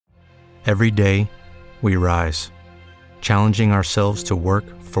Every day, we rise, challenging ourselves to work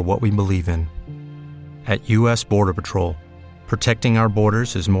for what we believe in. At U.S. Border Patrol, protecting our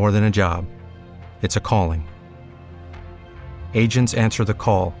borders is more than a job. It's a calling. Agents answer the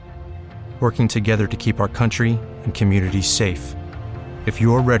call, working together to keep our country and communities safe. If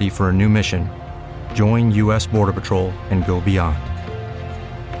you're ready for a new mission, join U.S. Border Patrol and go beyond.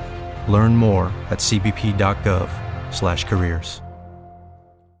 Learn more at cbp.gov/careers.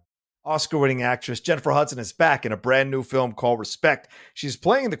 Oscar-winning actress Jennifer Hudson is back in a brand new film called Respect. She's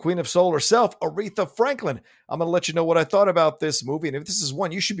playing the Queen of Soul herself, Aretha Franklin. I'm going to let you know what I thought about this movie, and if this is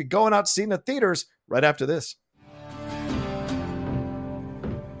one you should be going out seeing in the theaters right after this.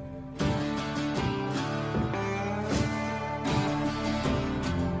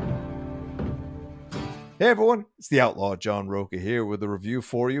 Hey everyone, it's the Outlaw John Roca here with a review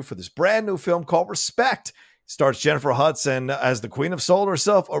for you for this brand new film called Respect. Stars Jennifer Hudson as the Queen of Soul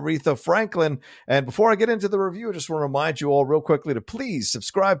herself, Aretha Franklin. And before I get into the review, I just want to remind you all real quickly to please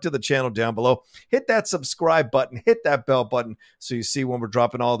subscribe to the channel down below. Hit that subscribe button, hit that bell button so you see when we're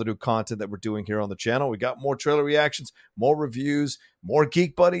dropping all the new content that we're doing here on the channel. We got more trailer reactions, more reviews, more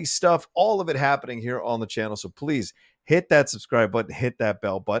Geek Buddy stuff, all of it happening here on the channel. So please hit that subscribe button, hit that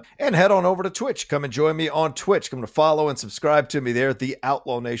bell button, and head on over to Twitch. Come and join me on Twitch. Come to follow and subscribe to me there, The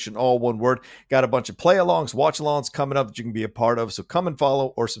Outlaw Nation, all one word. Got a bunch of play-alongs, watch-alongs coming up that you can be a part of, so come and follow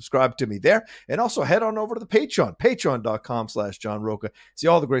or subscribe to me there. And also head on over to the Patreon, patreon.com/John Roca. See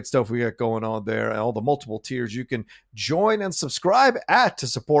all the great stuff we got going on there and all the multiple tiers you can join and subscribe at to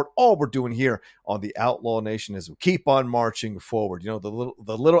support all we're doing here on The Outlaw Nation as we keep on marching forward. You know, the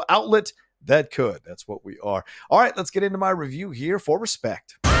little outlet that could. That's what we are. All right, let's get into my review here for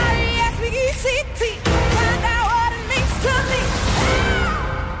Respect. R-E-S-P-E-C-T. Find out what it means to me.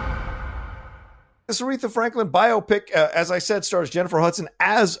 This Aretha Franklin biopic, as I said, stars Jennifer Hudson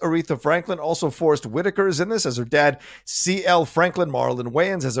as Aretha Franklin. Also, Forrest Whitaker is in this as her dad, C.L. Franklin. Marlon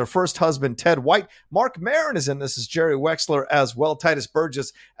Wayans as her first husband, Ted White. Mark Maron is in this as Jerry Wexler as well. Titus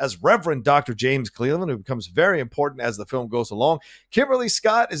Burgess as Reverend Dr. James Cleveland, who becomes very important as the film goes along. Kimberly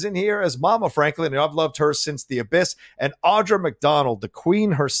Scott is in here as Mama Franklin, and I've loved her since The Abyss. And Audra McDonald, the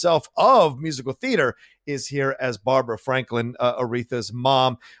queen herself of musical theater, is here as Barbara Franklin, Aretha's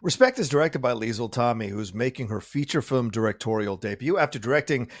mom. Respect is directed by Liesl Tommy, who's making her feature film directorial debut after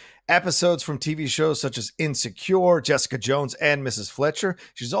directing episodes from TV shows such as Insecure, Jessica Jones, and Mrs. Fletcher.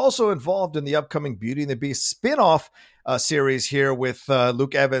 She's also involved in the upcoming Beauty and the Beast spin-off series here with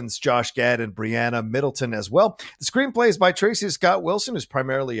Luke Evans, Josh Gad, and Brianna Middleton as well. The screenplay is by Tracy Scott Wilson, who's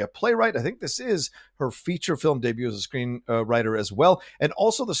primarily a playwright. I think this is her feature film debut as a screenwriter as well. And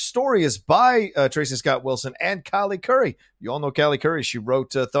also the story is by Tracy Scott Wilson and Callie Curry. You all know Callie Curry. She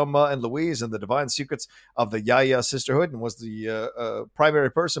wrote Thelma and Louise and The Divine Secrets of the Yaya Sisterhood and was the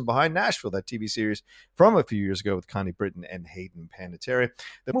primary person behind Nashville, that TV series from a few years ago with Connie Britton and Hayden Panettiere.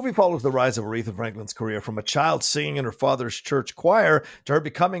 The movie follows the rise of Aretha Franklin's career from a child singing in her father's church choir to her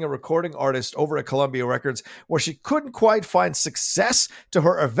becoming a recording artist over at Columbia Records, where she couldn't quite find success, to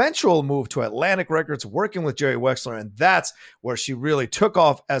her eventual move to Atlantic Records, working with Jerry Wexler, and that's where she really took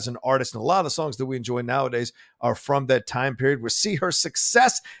off as an artist. And a lot of the songs that we enjoy nowadays are from that time period. We see her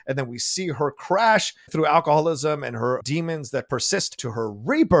success, and then we see her crash through alcoholism and her demons that persist, to her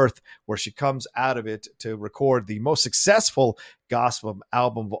rebirth, where she comes out of it to record the most successful gospel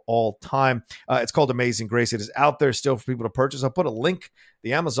album of all time. It's called Amazing Grace. It is out there still for people to purchase. I'll put a link,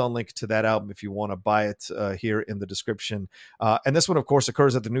 the Amazon link to that album if you want to buy it here in the description. And this one, of course,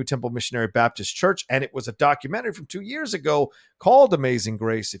 occurs at the New Temple Missionary Baptist Church, and it was a documentary from 2 years ago called Amazing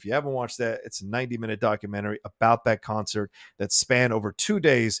Grace. If you haven't watched that, it's a 90-minute documentary about that concert that spanned over 2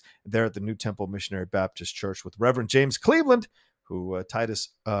 days there at the New Temple Missionary Baptist Church with Reverend James Cleveland, who Titus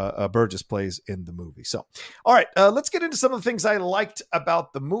Burgess plays in the movie. So, all right, let's get into some of the things I liked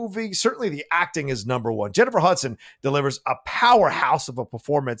about the movie. Certainly the acting is number one. Jennifer Hudson delivers a powerhouse of a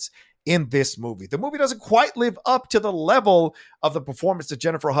performance in this movie. The movie doesn't quite live up to the level of the performance that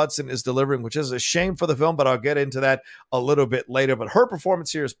Jennifer Hudson is delivering, which is a shame for the film, but I'll get into that a little bit later. But her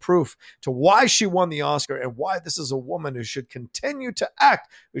performance here is proof to why she won the Oscar and why this is a woman who should continue to act,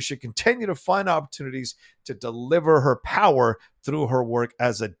 who should continue to find opportunities to deliver her power through her work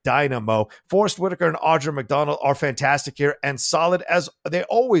as a dynamo. Forrest Whitaker and Audra McDonald are fantastic here and solid as they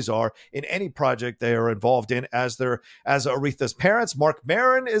always are in any project they are involved in as Aretha's parents. Mark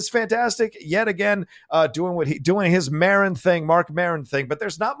Maron is fantastic yet again, doing his Maron thing, Mark Maron thing. But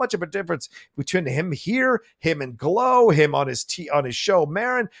there's not much of a difference between him here, him in Glow, him on his show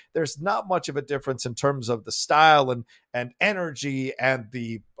Maron. There's not much of a difference in terms of the style and energy and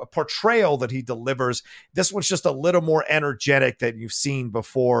the portrayal that he delivers. This one's just a little more energetic than you've seen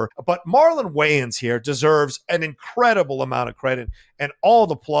before. But Marlon Wayans here deserves an incredible amount of credit and all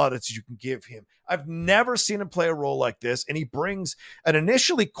the plaudits you can give him. I've never seen him play a role like this, and he brings an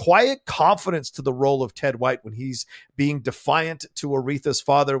initially quiet confidence to the role of Ted White when he's being defiant to Aretha's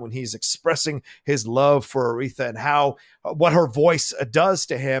father, when he's expressing his love for Aretha and how what her voice does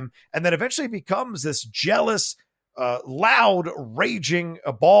to him, and then eventually becomes this jealous, loud, raging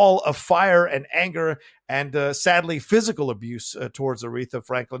ball of fire and anger and sadly physical abuse towards Aretha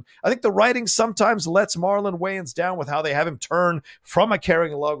Franklin. I think the writing sometimes lets Marlon Wayans down with how they have him turn from a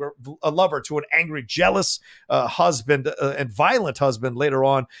caring lover to an angry, jealous husband and violent husband later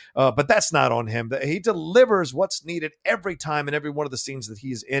on. But that's not on him. He delivers what's needed every time in every one of the scenes that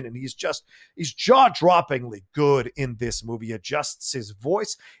he's in, and he's jaw-droppingly good in this movie. Adjusts his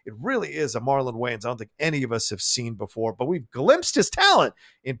voice. It really is a Marlon Wayans I don't think any of us have seen before, but we've glimpsed his talent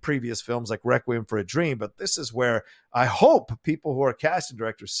in previous films like Requiem for a Dream. But this is where I hope people who are casting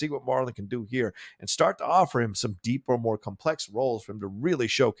directors see what Marlon can do here and start to offer him some deeper, more complex roles for him to really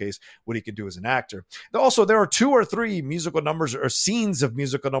showcase what he can do as an actor. Also, there are 2 or 3 musical numbers or scenes of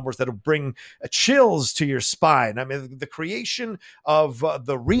musical numbers that will bring chills to your spine. I mean, the creation of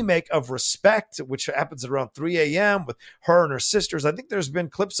the remake of Respect, which happens at around 3 a.m. with her and her sisters. I think there's been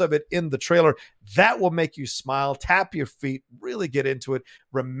clips of it in the trailer. That will make you smile, tap your feet, really get into it.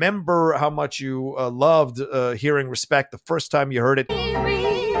 Remember how much you loved hearing Respect the first time you heard it. It's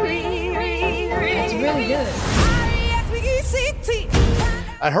really good.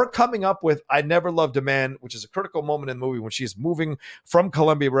 And her coming up with I Never Loved a Man, which is a critical moment in the movie when she's moving from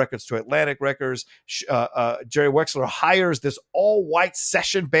Columbia Records to Atlantic Records. Jerry Wexler hires this all-white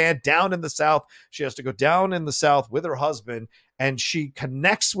session band down in the South. She has to go down in the South with her husband, and she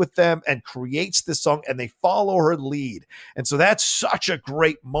connects with them and creates this song, and they follow her lead. And so that's such a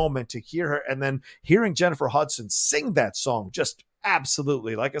great moment to hear her. And then hearing Jennifer Hudson sing that song, just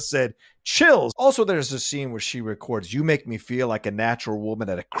absolutely, like I said, chills. Also, there's a scene where she records "You Make Me Feel Like a Natural Woman"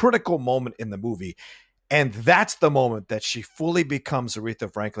 at a critical moment in the movie. And that's the moment that she fully becomes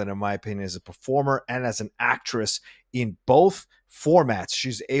Aretha Franklin, in my opinion, as a performer and as an actress in both formats.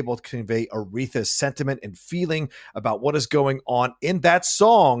 She's able to convey Aretha's sentiment and feeling about what is going on in that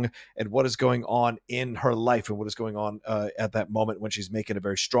song and what is going on in her life and what is going on at that moment when she's making a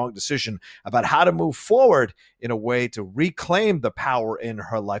very strong decision about how to move forward in a way to reclaim the power in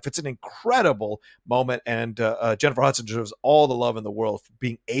her life. It's an incredible moment, and Jennifer Hudson deserves all the love in the world for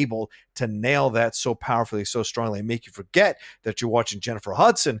being able to nail that so powerfully, so strongly, and make you forget that you're watching Jennifer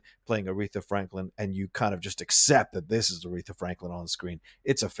Hudson playing Aretha Franklin, and you kind of just accept that this is Aretha Franklin on the screen.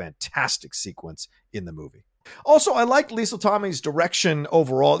 It's a fantastic sequence in the movie. Also, I like Liesl Tommy's direction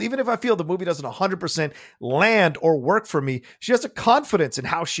overall. Even if I feel the movie doesn't 100% land or work for me, she has a confidence in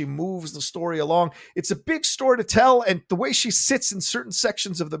how she moves the story along. It's a big story to tell, and the way she sits in certain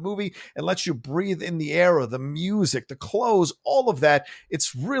sections of the movie and lets you breathe in the air, the music, the clothes, all of that,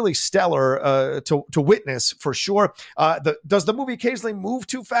 it's really stellar to witness for sure. Does the movie occasionally move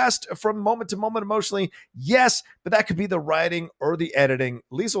too fast from moment to moment emotionally? Yes, but that could be the writing or the editing.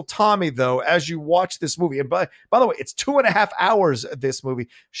 Liesl Tommy, though, as you watch this movie, and by the way, it's 2.5 hours of this movie.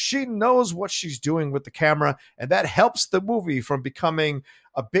 She knows what she's doing with the camera, and that helps the movie from becoming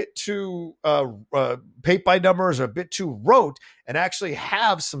a bit too paint by numbers or a bit too rote, and actually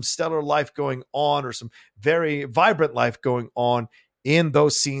have some stellar life going on or some very vibrant life going on in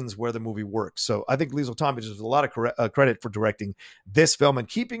those scenes where the movie works. So I think Liesl Tommy deserves a lot of credit for directing this film and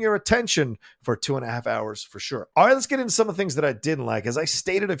keeping your attention for 2.5 hours for sure. All right, let's get into some of the things that I didn't like. As I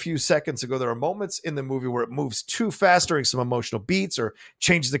stated a few seconds ago, there are moments in the movie where it moves too fast during some emotional beats or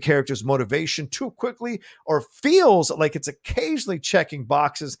changes the character's motivation too quickly or feels like it's occasionally checking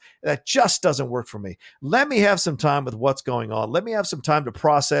boxes. That just doesn't work for me. Let me have some time with what's going on. Let me have some time to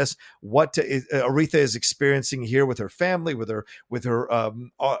process what Aretha is experiencing here with her family, with her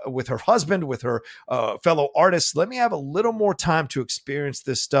husband, with her fellow artists. Let me have a little more time to experience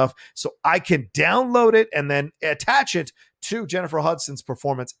this stuff so I can download it and then attach it to Jennifer Hudson's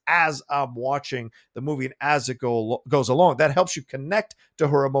performance as I'm watching the movie and as it goes along. That helps you connect to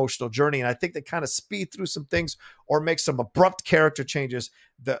her emotional journey. And I think they kind of speed through some things or make some abrupt character changes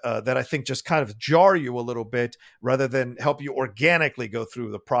that I think just kind of jar you a little bit rather than help you organically go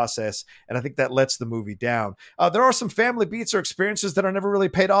through the process. And I think that lets the movie down. There are some family beats or experiences that are never really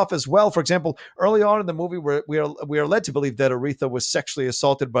paid off as well. For example, early on in the movie, we are led to believe that Aretha was sexually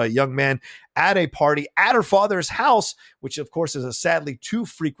assaulted by a young man at a party at her father's house, which of course is a sadly too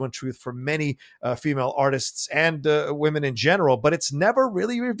frequent truth for many female artists and women in general, but it's never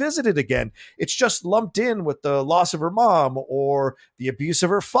really revisited again. It's just lumped in with the loss loss of her mom or the abuse of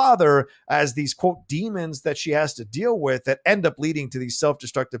her father as these, quote, demons that she has to deal with that end up leading to these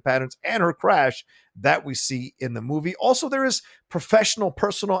self-destructive patterns and her crash that we see in the movie. Also, there is professional,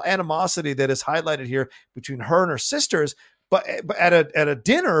 personal animosity that is highlighted here between her and her sisters, but at a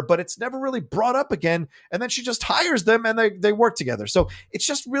dinner, but it's never really brought up again. And then she just hires them and they work together. So it's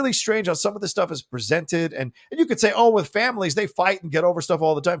just really strange how some of this stuff is presented. And you could say, oh, with families, they fight and get over stuff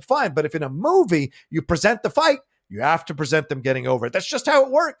all the time. Fine. But if in a movie you present the fight, you have to present them getting over it. That's just how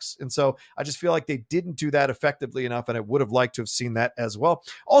it works. And so I just feel like they didn't do that effectively enough, and I would have liked to have seen that as well.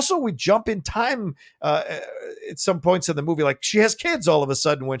 Also, we jump in time at some points in the movie. Like she has kids all of a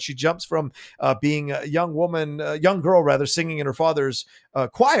sudden when she jumps from being a young girl rather, singing in her father's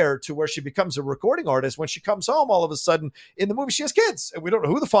choir to where she becomes a recording artist. When she comes home, all of a sudden in the movie, she has kids. And we don't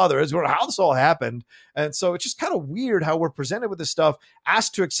know who the father is. We don't know how this all happened. And so it's just kind of weird how we're presented with this stuff,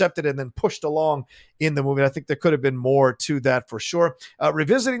 asked to accept it, and then pushed along in the movie. I think there could have been more to that for sure.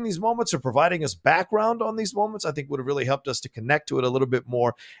 Revisiting these moments or providing us background on these moments, I think would have really helped us to connect to it a little bit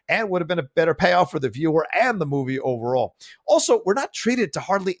more and would have been a better payoff for the viewer and the movie overall. Also, we're not treated to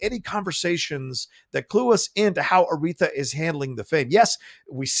hardly any conversations that clue us into how Aretha is handling the fame. Yes,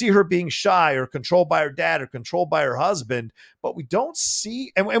 we see her being shy or controlled by her dad or controlled by her husband, but we don't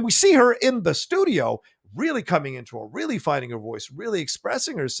see, and we see her in the studio really coming into her, really finding her voice, really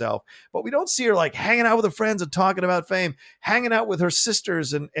expressing herself. But we don't see her like hanging out with her friends and talking about fame, hanging out with her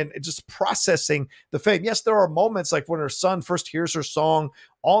sisters and just processing the fame. Yes, there are moments like when her son first hears her song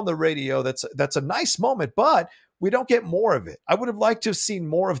on the radio. That's a nice moment, but we don't get more of it. I would have liked to have seen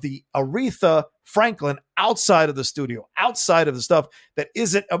more of the Aretha Franklin outside of the studio, outside of the stuff that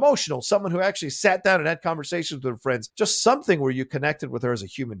isn't emotional. Someone who actually sat down and had conversations with her friends, just something where you connected with her as a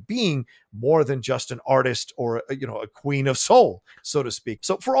human being more than just an artist or a queen of soul, so to speak.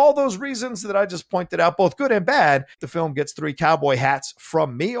 So for all those reasons that I just pointed out, both good and bad, the film gets 3 cowboy hats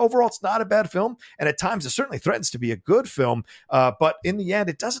from me. Overall, it's not a bad film. And at times it certainly threatens to be a good film. But in the end,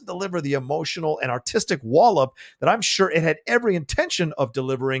 it doesn't deliver the emotional and artistic wallop that I'm sure it had every intention of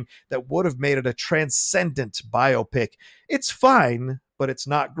delivering that would have made it a transcendent biopic. It's fine, but it's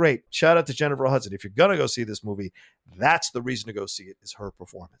not great. Shout out to Jennifer Hudson. If you're going to go see this movie, that's the reason to go see it, is her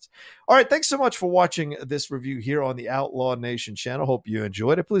performance. All right, thanks so much for watching this review here on the Outlaw Nation channel. Hope you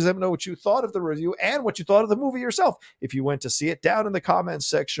enjoyed it. Please let me know what you thought of the review and what you thought of the movie yourself if you went to see it, down in the comments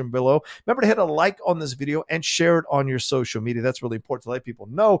section below. Remember to hit a like on this video and share it on your social media. That's really important to let people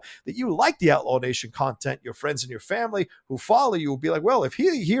know that you like the Outlaw Nation content. Your friends and your family who follow you will be like, well, if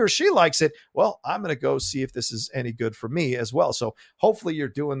he or she likes it, well, I'm going to go see if this is any good for me as well. So hopefully you're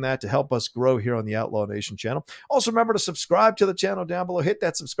doing that to help us grow here on the Outlaw Nation channel. Also, remember to subscribe to the channel down below. Hit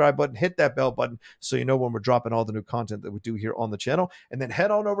that subscribe button, hit that bell button so you know when we're dropping all the new content that we do here on the channel. And then head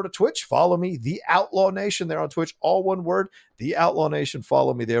on over to Twitch. Follow me, The Outlaw Nation, there on Twitch, all one word, The Outlaw Nation.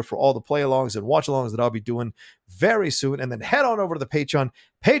 Follow me there for all the play-alongs and watch-alongs that I'll be doing very soon. And then head on over to the Patreon,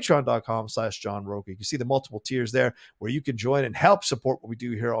 patreon.com/John Roca. You can see the multiple tiers there where you can join and help support what we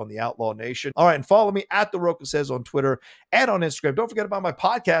do here on the Outlaw Nation. All right, and follow me at The Roca Says on Twitter and on Instagram. Don't forget about my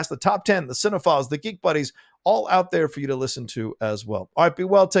podcast, The Top 10, The Cinephiles, The Geek Buddies, all out there for you to listen to as well. All right, be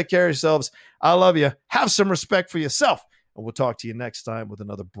well, take care of yourselves. I love you. Have some respect for yourself. And we'll talk to you next time with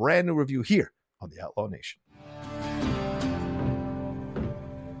another brand new review here on the Outlaw Nation.